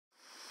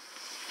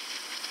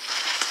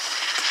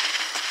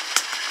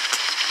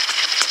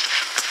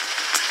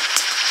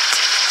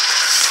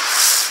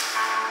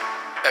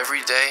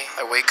Every day,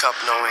 I wake up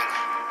knowing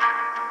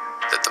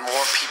that the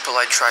more people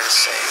I try to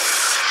save,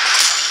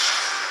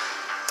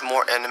 the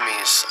more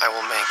enemies I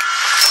will make.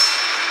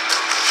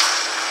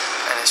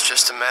 And it's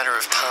just a matter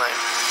of time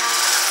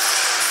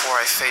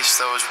before I face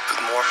those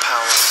with more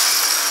power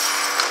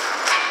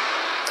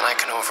than I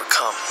can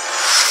overcome.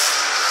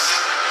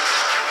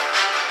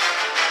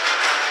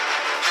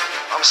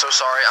 I'm so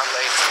sorry, I'm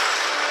late.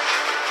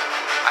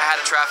 I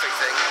had a traffic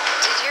thing.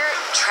 Did your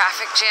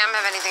traffic jam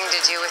have anything to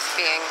do with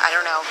being, I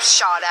don't know,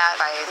 shot at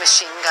by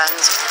machine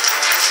guns?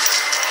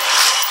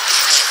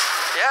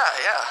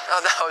 Yeah. Oh,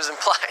 no, I was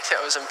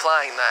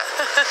implying that.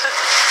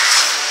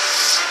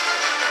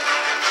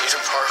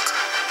 Peter Parker.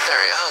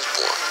 Harry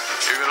Osborn.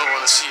 You're gonna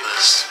want to see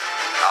this.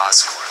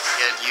 Oscorp.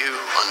 Get you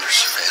under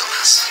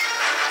surveillance.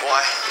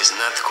 Why? Isn't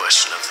that the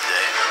question of the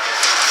day?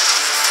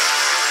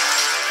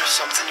 There's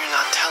something you're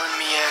not telling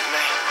me, Aunt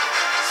May.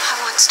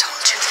 I once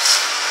told you that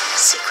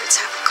secrets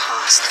have a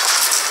cost.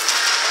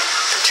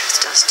 The truth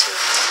does too.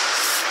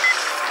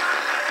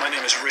 My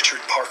name is Richard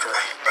Parker.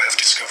 I have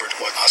discovered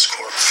what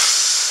Oscorp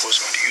was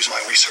going to use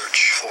my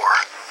research for.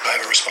 I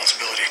have a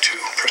responsibility to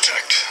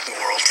protect the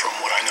world from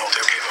what I know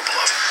they're capable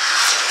of.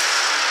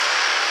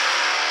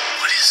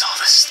 What is all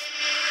this?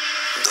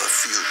 The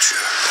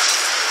future.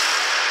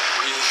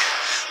 We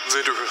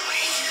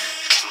literally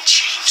can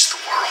change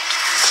the world.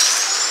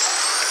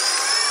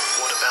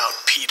 What about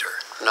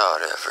Peter?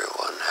 Not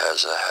everyone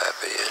has a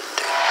happy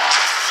ending.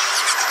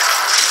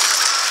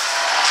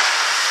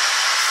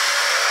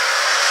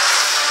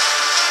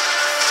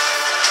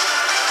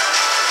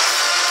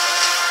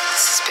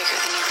 This is bigger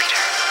than you,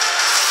 Peter.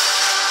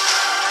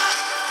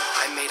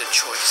 I made a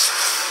choice.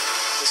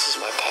 This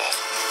is my path.